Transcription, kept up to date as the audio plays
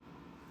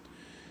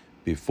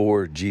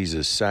Before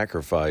Jesus'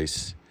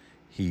 sacrifice,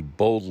 he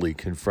boldly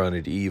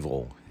confronted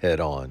evil head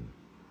on.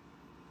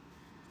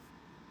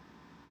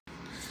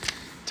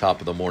 Top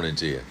of the morning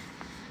to you.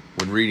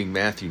 When reading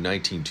Matthew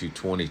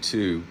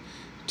 19:22,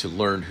 to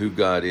learn who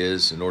God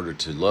is in order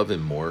to love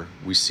him more,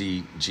 we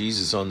see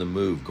Jesus on the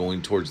move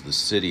going towards the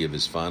city of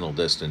his final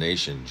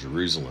destination,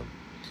 Jerusalem.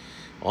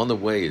 On the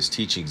way, his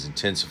teachings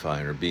intensify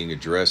and are being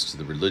addressed to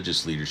the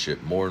religious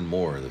leadership more and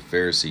more, the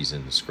Pharisees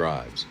and the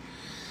scribes.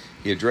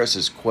 He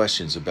addresses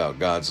questions about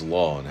God's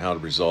law and how to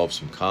resolve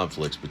some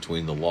conflicts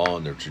between the law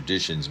and the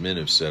traditions men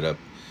have set up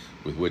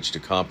with which to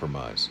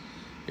compromise.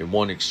 In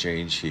one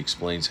exchange, he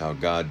explains how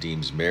God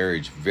deems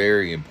marriage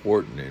very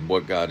important and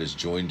what God has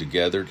joined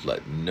together,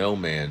 let no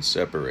man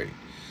separate.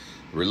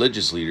 The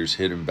religious leaders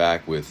hit him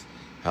back with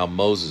how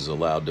Moses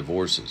allowed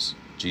divorces.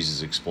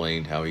 Jesus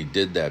explained how he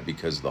did that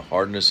because of the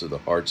hardness of the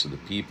hearts of the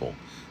people,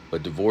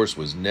 but divorce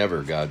was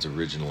never God's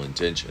original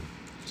intention.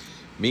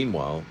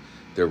 Meanwhile,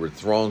 there were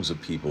throngs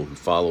of people who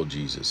followed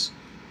Jesus,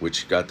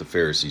 which got the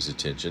Pharisees'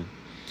 attention.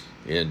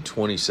 In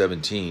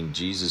 2017,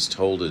 Jesus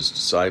told his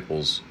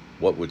disciples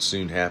what would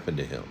soon happen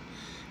to him.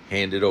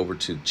 Handed over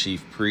to the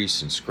chief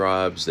priests and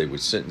scribes, they would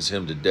sentence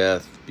him to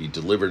death, be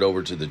delivered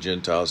over to the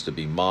Gentiles to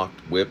be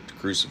mocked, whipped,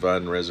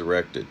 crucified, and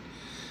resurrected.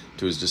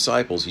 To his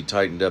disciples, he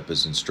tightened up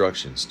his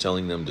instructions,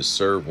 telling them to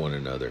serve one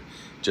another,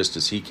 just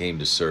as he came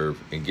to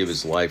serve and give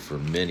his life for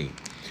many.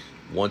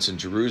 Once in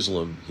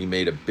Jerusalem, he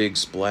made a big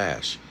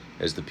splash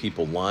as the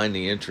people lined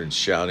the entrance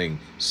shouting,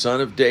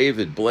 "Son of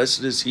David,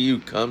 blessed is he who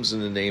comes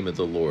in the name of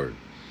the Lord."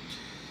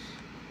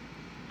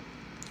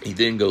 He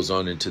then goes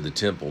on into the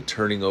temple,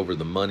 turning over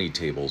the money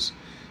tables,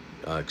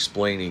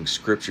 explaining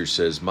Scripture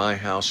says, "My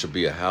house shall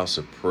be a house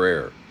of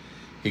prayer."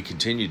 He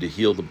continued to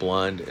heal the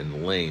blind and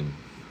the lame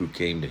who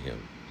came to him.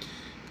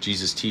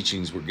 Jesus'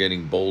 teachings were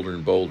getting bolder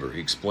and bolder. He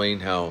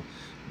explained how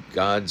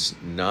God's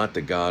not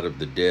the God of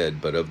the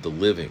dead, but of the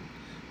living,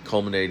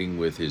 culminating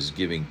with his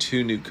giving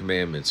 2 new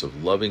commandments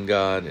of loving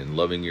God and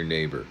loving your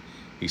neighbor.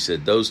 He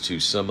said those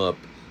two sum up,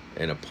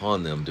 and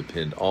upon them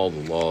depend all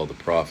the law of the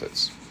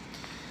prophets.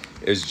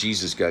 As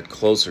Jesus got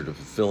closer to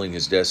fulfilling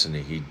his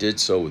destiny, he did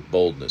so with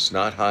boldness,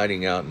 not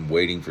hiding out and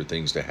waiting for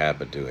things to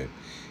happen to him.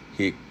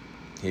 He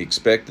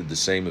expected the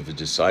same of his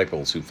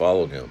disciples who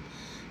followed him.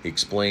 He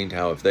explained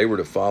how if they were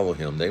to follow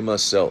him, they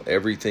must sell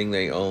everything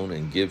they own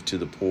and give to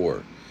the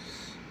poor.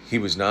 He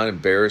was not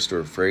embarrassed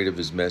or afraid of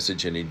his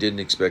message, and he didn't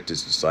expect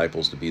his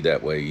disciples to be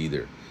that way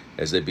either,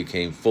 as they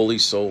became fully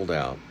sold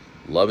out,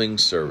 loving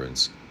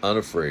servants,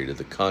 unafraid of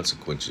the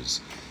consequences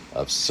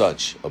of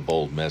such a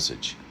bold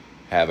message.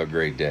 Have a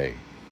great day.